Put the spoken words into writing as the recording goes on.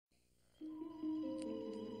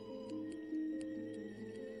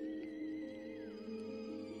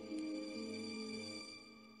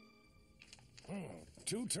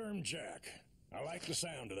two-term jack. I like the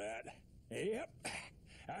sound of that. Yep.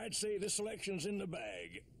 I'd say this selection's in the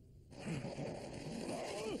bag.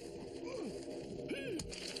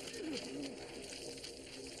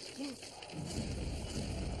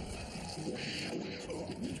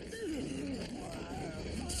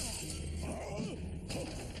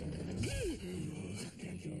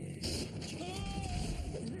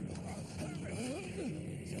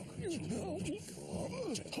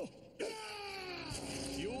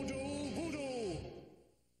 You do voodoo.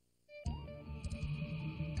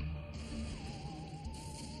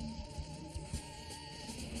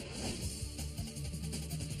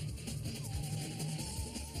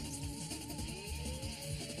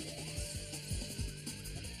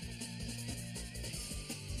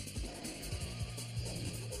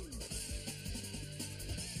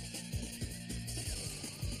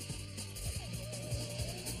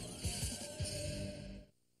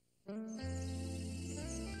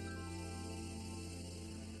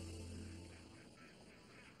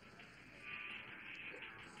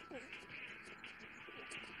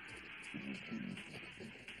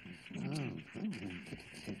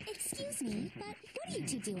 Excuse me, but what are you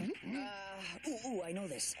two doing? I know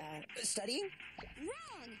this. Studying?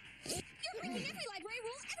 Wrong! You're breaking every library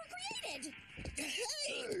rule ever created!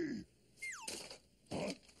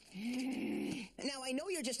 Hey! Now, I know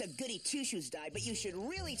you're just a goody two-shoes dyed, but you should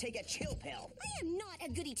really take a chill pill. I am not a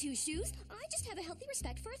goody two-shoes. I just have a healthy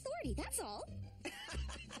respect for authority, that's all.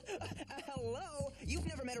 Hello? You've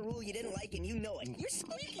never met a rule you didn't like, and you know it. You're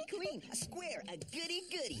squeaky clean, a square, a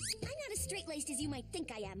goody-goody. I'm not as straight-laced as you might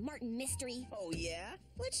think I am, Martin Mystery. Oh, yeah?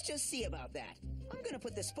 Let's just see about that. I'm gonna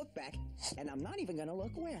put this book back, and I'm not even gonna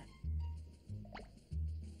look where.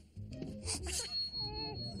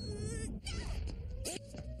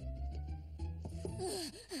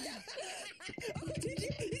 Oh, did you?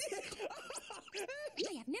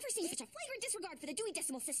 I have never seen such a flagrant disregard for the Dewey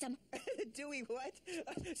Decimal System. Dewey what?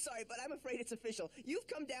 Sorry, but I'm afraid it's official. You've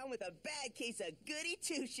come down with a bad case of goody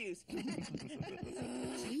two-shoes.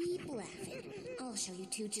 Keep laughing. I'll show you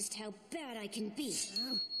two just how bad I can be.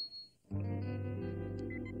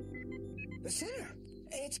 The center.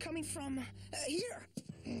 It's coming from here.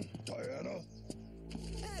 Diana?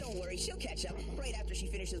 Don't worry, she'll catch up right after she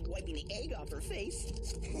finishes wiping the egg off her face.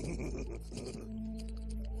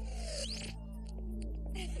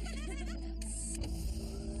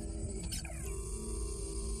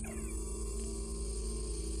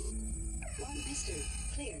 One pistol,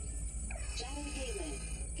 cleared. Shadow Galen,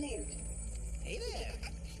 cleared. Hey there.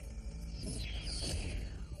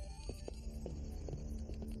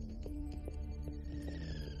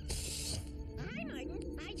 Hi, Martin.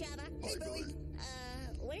 Hi, Java. Hey, Billy.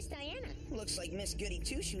 Where's Diana? Looks like Miss Goody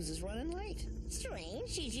Two-Shoes is running late. Strange.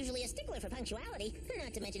 She's usually a stickler for punctuality.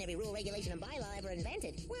 Not to mention every rule, regulation, and bylaw ever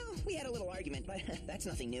invented. Well, we had a little argument, but that's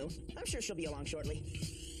nothing new. I'm sure she'll be along shortly.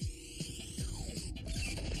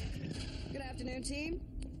 Good afternoon, team.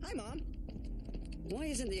 Hi, Mom. Why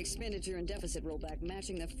isn't the expenditure and deficit rollback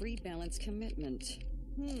matching the free balance commitment?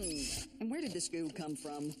 And where did this goo come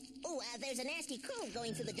from? Oh, there's a nasty cold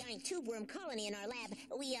going through the giant tube worm colony in our lab.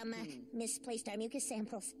 We, misplaced our mucus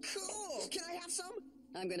samples. Cool. Can I have some?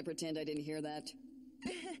 I'm going to pretend I didn't hear that.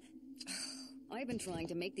 I've been trying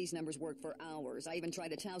to make these numbers work for hours. I even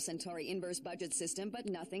tried the Tau Centauri inverse budget system, but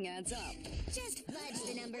nothing adds up. Just fudge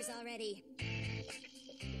the numbers already.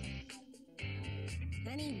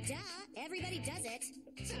 I mean, duh. Everybody does it.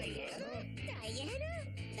 Diana? Diana?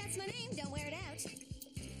 That's my name. Don't wear it out.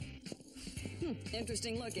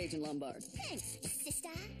 Interesting look, Agent Lombard. Thanks,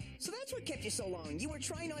 sister. So that's what kept you so long. You were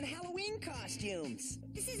trying on Halloween costumes.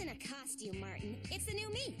 This isn't a costume, Martin. It's the new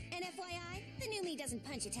me. And FYI, the new me doesn't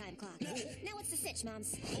punch a time clock. Now what's the sitch,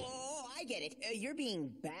 Moms? Oh, I get it. You're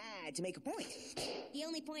being bad to make a point. The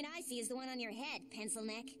only point I see is the one on your head, pencil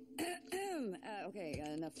neck. Okay,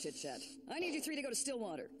 enough chit-chat. I need you three to go to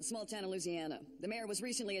Stillwater, a small town in Louisiana. The mayor was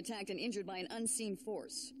recently attacked and injured by an unseen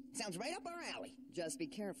force. Sounds right up our alley. Just be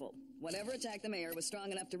careful. Whatever attacked the mayor was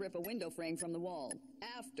strong enough to rip a window frame from the wall,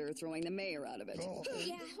 after throwing the mayor out of it. Oh.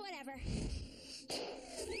 Yeah, whatever.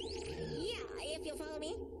 Yeah, if you'll follow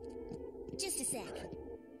me. Just a sec.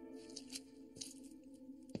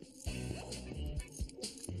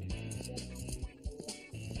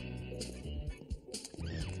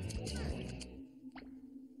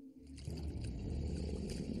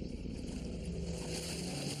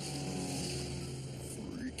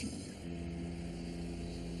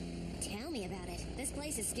 Tell me about it. This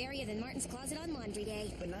place is scarier than Martin's closet on laundry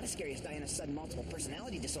day. But not as scary as Diana's sudden multiple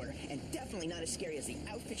personality disorder, and definitely not as scary as the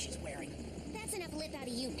outfit she's wearing. That's enough lip out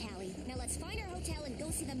of you, Pally. Now let's find our hotel and go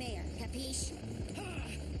see the mayor. Capiche?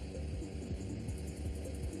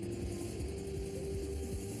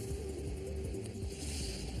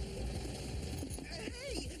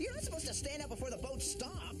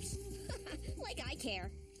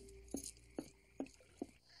 care.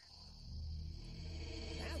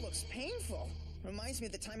 That looks painful. Reminds me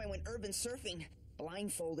of the time I went urban surfing,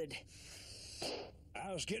 blindfolded.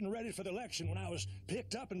 I was getting ready for the election when I was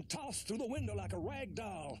picked up and tossed through the window like a rag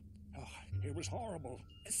doll. Oh, it was horrible.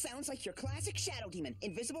 Sounds like your classic shadow demon,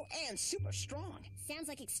 invisible and super strong. Sounds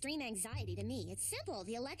like extreme anxiety to me. It's simple.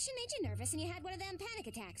 The election made you nervous and you had one of them panic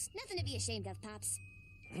attacks. Nothing to be ashamed of, Pops.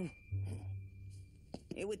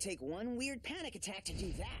 It would take one weird panic attack to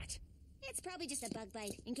do that. It's probably just a bug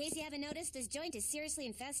bite. In case you haven't noticed, this joint is seriously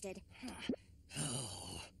infested.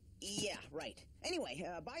 Oh, yeah, right. Anyway,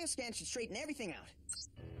 bioscan should straighten everything out.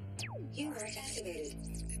 UART activated.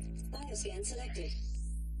 Bioscan selected.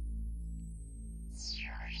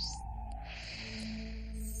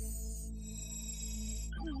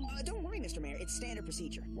 Don't worry, Mr. Mayor. It's standard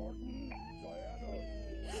procedure.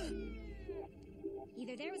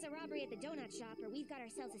 Either there was a robbery at the donut shop or we've got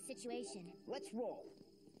ourselves a situation. Let's roll.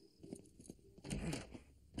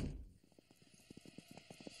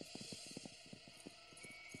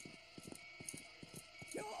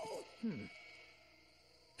 No!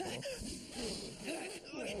 I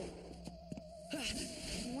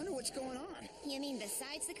wonder what's going on. You mean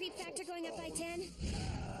besides the creep factor going up by 10?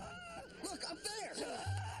 Look, up there!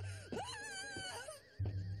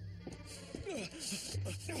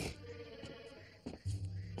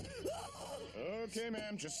 Okay,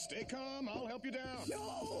 ma'am, just stay calm. I'll help you down.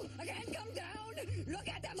 No! I can't come down! Look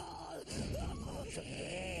at them all!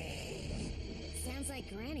 Sounds like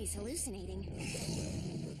Granny's hallucinating.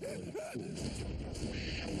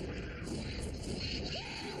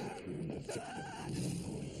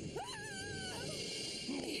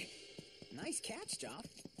 Nice catch, Joff.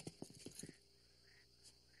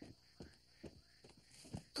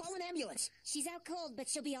 Call an ambulance. She's out cold, but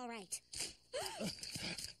she'll be all right.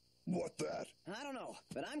 What that? I don't know,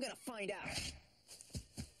 but I'm gonna find out.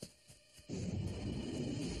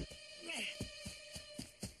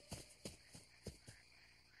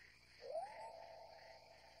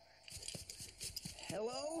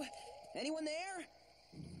 Hello? Anyone there?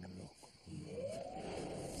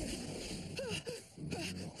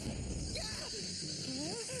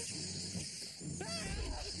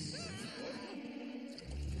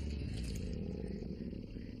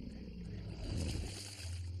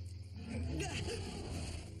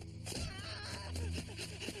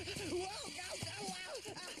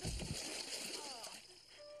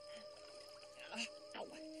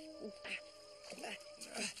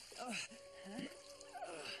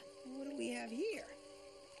 What do we have here?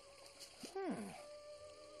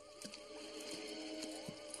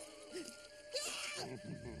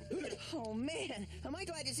 Oh, man. Am I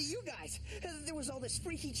glad to see you guys. There was all this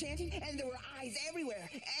freaky chanting, and there were eyes everywhere.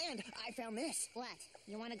 And I found this. What?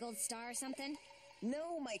 You want a gold star or something?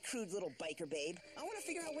 No, my crude little biker babe. I want to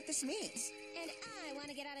figure out what this means. And I want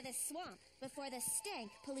to get out of this swamp before the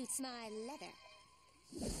stank pollutes my leather.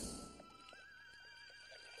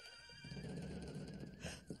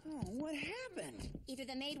 Oh, what happened? Either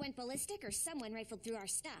the maid went ballistic or someone rifled through our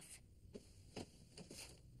stuff.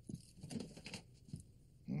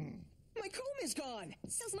 My comb is gone.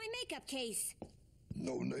 So's my makeup case.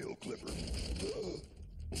 No nail clipper.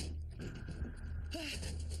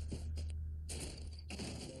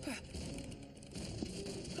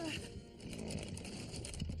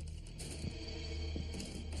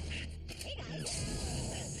 Hey, guys.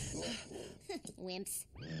 Wimps.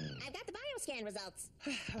 I've got the bioscan results.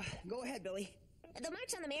 Go ahead, Billy. The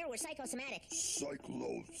marks on the mare were psychosomatic.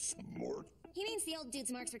 Cyclo-smart. He means the old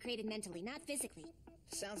dude's marks were created mentally, not physically.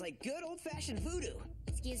 Sounds like good old-fashioned voodoo.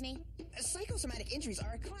 Excuse me? Psychosomatic injuries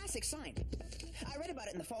are a classic sign. I read about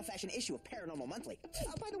it in the fall fashion issue of Paranormal Monthly.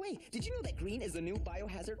 Oh, by the way, did you know that green is the new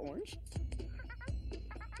biohazard orange?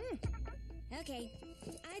 Okay.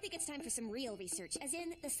 I think it's time for some real research, as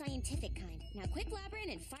in the scientific kind. Now quit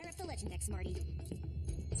blabbering and fire up the Legendex, Marty.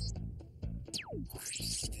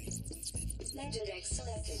 Legendex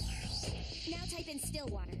selected. Now type in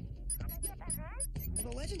Stillwater. The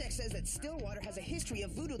Legendex says that Stillwater has a history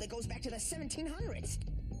of voodoo that goes back to the 1700s.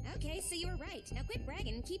 Okay, so you were right. Now quit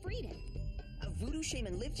bragging and keep reading. A voodoo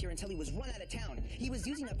shaman lived here until he was run out of town. He was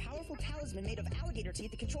using a powerful talisman made of alligator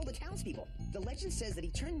teeth to control the townspeople. The legend says that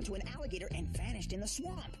he turned into an alligator and vanished in the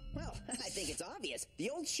swamp. Well, I think it's obvious.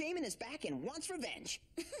 The old shaman is back and wants revenge.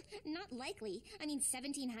 Not likely. I mean,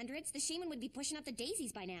 1700s, the shaman would be pushing up the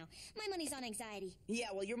daisies by now. My money's on anxiety.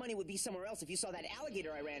 Yeah, well, your money would be somewhere else if you saw that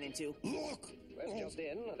alligator I ran into. Look! Well, just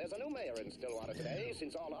in, there's a new mayor in Stillwater today,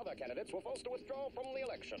 since all other candidates were forced to withdraw from the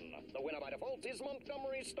election. The winner by default is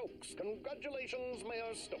Montgomery Stokes. Congratulations. Congratulations,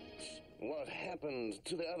 Mayor Stokes. What happened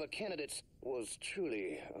to the other candidates was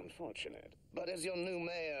truly unfortunate. But as your new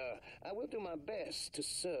mayor, I will do my best to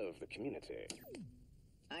serve the community.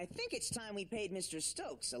 I think it's time we paid Mr.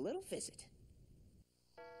 Stokes a little visit.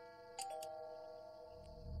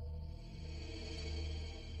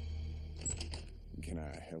 Can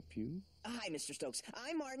I help you? Hi, Mr. Stokes.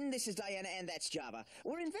 I'm Martin, this is Diana, and that's Java.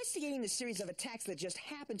 We're investigating the series of attacks that just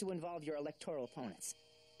happened to involve your electoral opponents.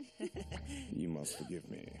 You must forgive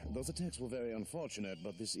me. Those attacks were very unfortunate,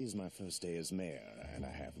 but this is my first day as mayor, and I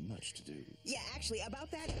have much to do. Yeah, actually, about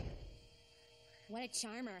that... What a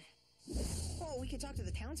charmer. Oh, we could talk to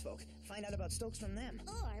the townsfolk, find out about Stokes from them.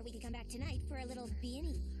 Or we could come back tonight for a little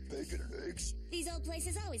B&E. Bacon and eggs? These old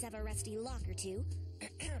places always have a rusty lock or two.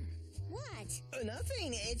 What?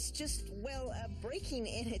 Nothing. It's just, well, breaking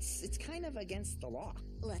in. It's kind of against the law.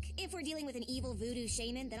 Look, if we're dealing with an evil voodoo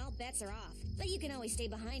shaman, then all bets are off. But you can always stay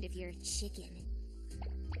behind if you're chicken.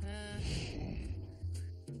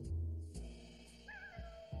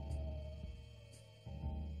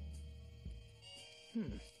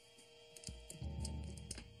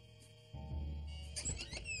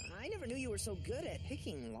 I never knew you were so good at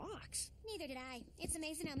picking locks. Neither did I. It's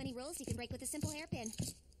amazing how many rules you can break with a simple hairpin.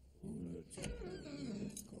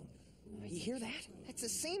 You hear that? That's the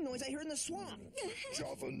same noise I heard in the swamp.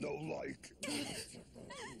 Java no like.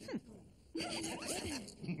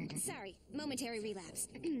 Sorry, momentary relapse.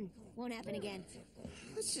 Won't happen again.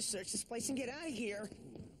 Let's just search this place and get out of here.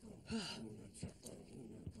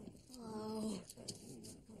 Oh.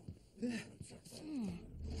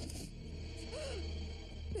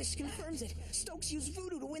 This confirms it. Stokes used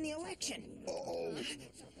voodoo to win the election. Uh-oh.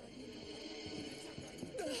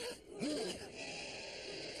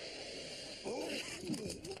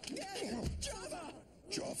 Java!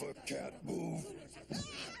 Java can't move.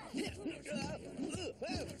 Hey,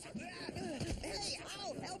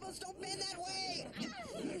 ow! Elbows don't bend that way!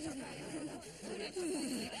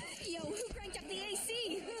 Yo, who cranked up the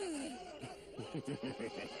AC?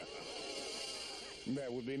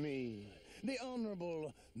 That would be me, the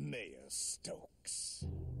Honorable Mayor Stokes.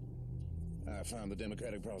 I found the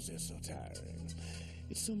democratic process so tiring.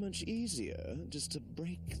 It's so much easier just to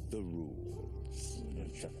break the rules.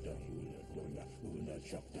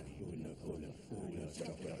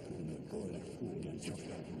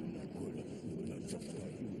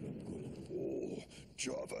 Oh,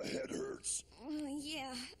 Java head hurts.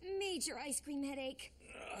 Yeah, major ice cream headache.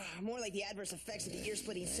 More like the adverse effects of the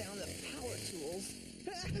ear-splitting sound of power tools.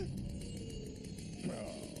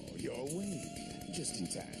 Oh, you're awake. Just in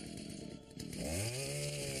time.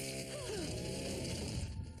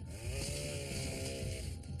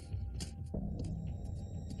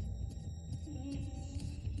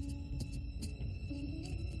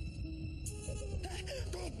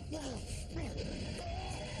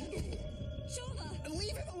 Jova!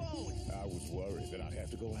 Leave him alone! I was worried that I'd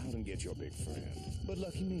have to go out and get your big friend. But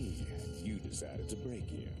lucky me, you decided to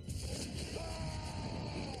break in.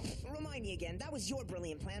 Remind me again, that was your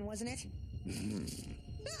brilliant plan, wasn't it?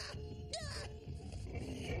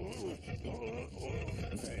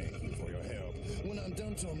 Thank you for your help. When I'm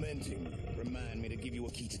done tormenting you, remind me to give you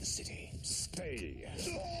a key to the city. Stay.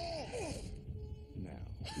 Now,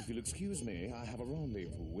 if you'll excuse me, I have a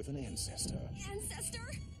rendezvous with an ancestor.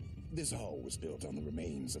 Ancestor? This hall was built on the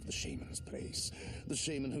remains of the shaman's place. The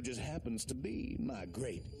shaman who just happens to be my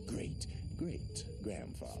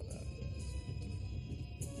great-great-great-grandfather.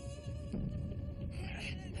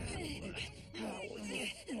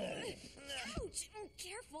 Ouch!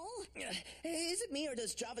 Careful! Is it me, or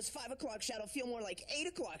does Java's 5 o'clock shadow feel more like 8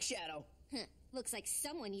 o'clock shadow? Huh. Looks like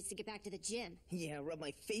someone needs to get back to the gym. Yeah, rub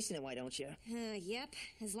my face in it, why don't you? Yep.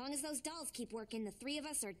 As long as those dolls keep working, the three of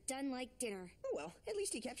us are done like dinner. Oh well, at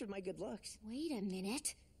least he captured my good looks. Wait a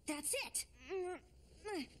minute. That's it!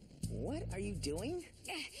 What are you doing?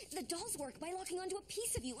 The dolls work by locking onto a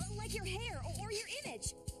piece of you, like your hair or your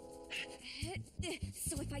image.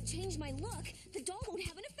 So if I change my look, the doll won't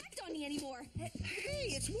have an effect on me anymore.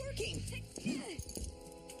 Hey, it's working!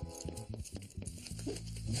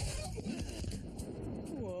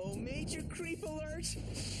 Whoa, major creep alert!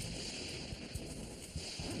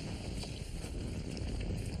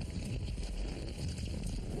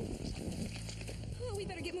 Oh, we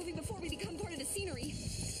better get moving before we become part of the scenery.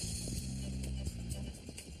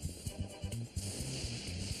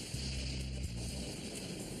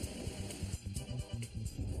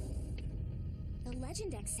 The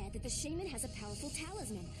legend deck said that the shaman has a powerful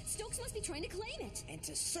talisman. Stokes must be trying to claim it. And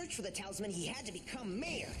to search for the talisman, he had to become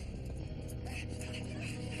mayor.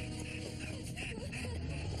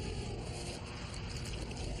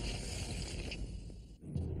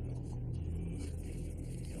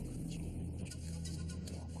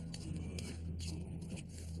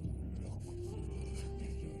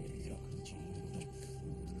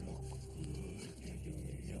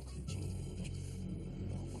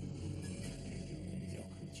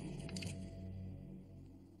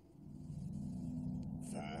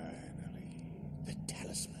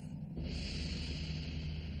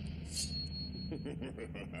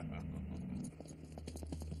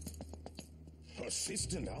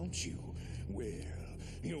 Persistent, aren't you? Well,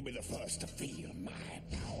 you'll be the first to feel my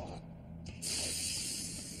power.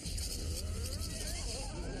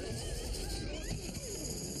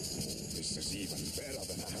 This is even better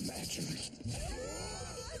than I imagined.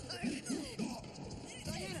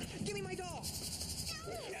 Diana, give me my doll!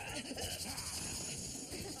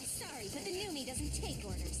 Sorry, but the new me doesn't take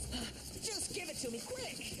orders. Just give it to me,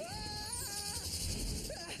 quick!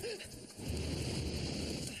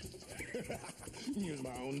 Use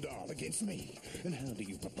my own doll against me. And how do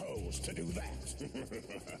you propose to do that?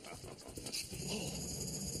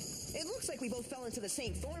 It looks like we both fell into the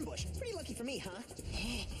same thorn bush. Pretty lucky for me, huh?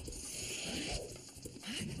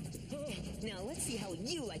 Now let's see how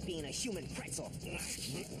you like being a human pretzel.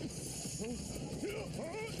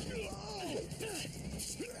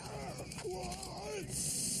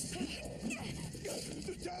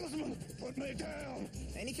 The talisman! Put me down!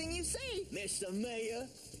 Anything you say, Mr. Mayor.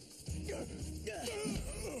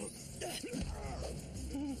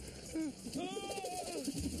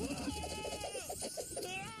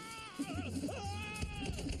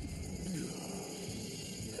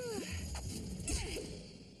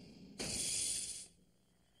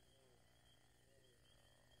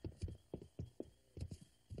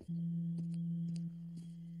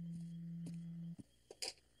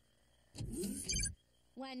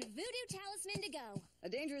 One voodoo talisman to go. A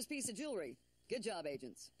dangerous piece of jewelry. Good job,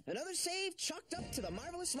 agents. Another save chalked up to the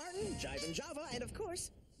Marvelous Martin, Jive and Java, and of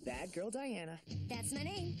course, Bad Girl Diana. That's my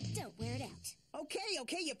name. Don't wear it out. Okay,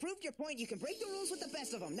 you proved your point. You can break the rules with the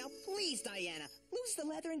best of them. Now, please, Diana, lose the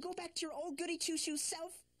leather and go back to your old goody two-shoes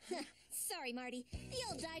self. Sorry, Marty. The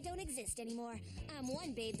old die don't exist anymore. I'm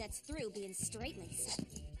one babe that's through being straight-laced.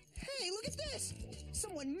 Hey, look at this!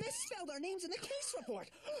 Someone misspelled our names in the case report.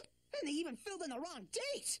 And they even filled in the wrong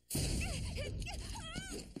date!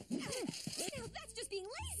 Now that's just being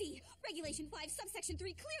lazy! Regulation 5, subsection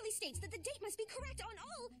 3 clearly states that the date must be correct on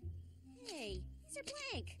all... Hey, these are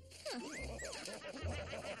blank. Huh.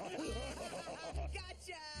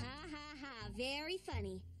 Gotcha! Ha ha ha, very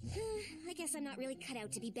funny. I guess I'm not really cut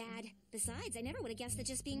out to be bad. Besides, I never would have guessed that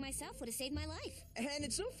just being myself would have saved my life. And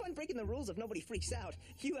it's no fun breaking the rules if nobody freaks out.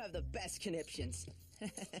 You have the best conniptions.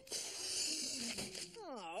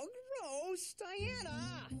 Oh, gross,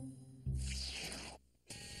 Diana!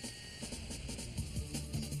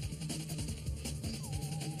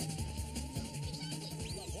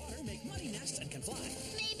 Love water, make money nests, and can fly.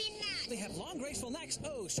 Maybe not. They have long, graceful necks.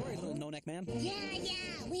 Oh, sorry, little no-neck man. Yeah,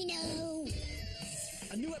 we know.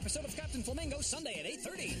 A new episode of Captain Flamingo, Sunday at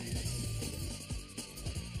 8:30.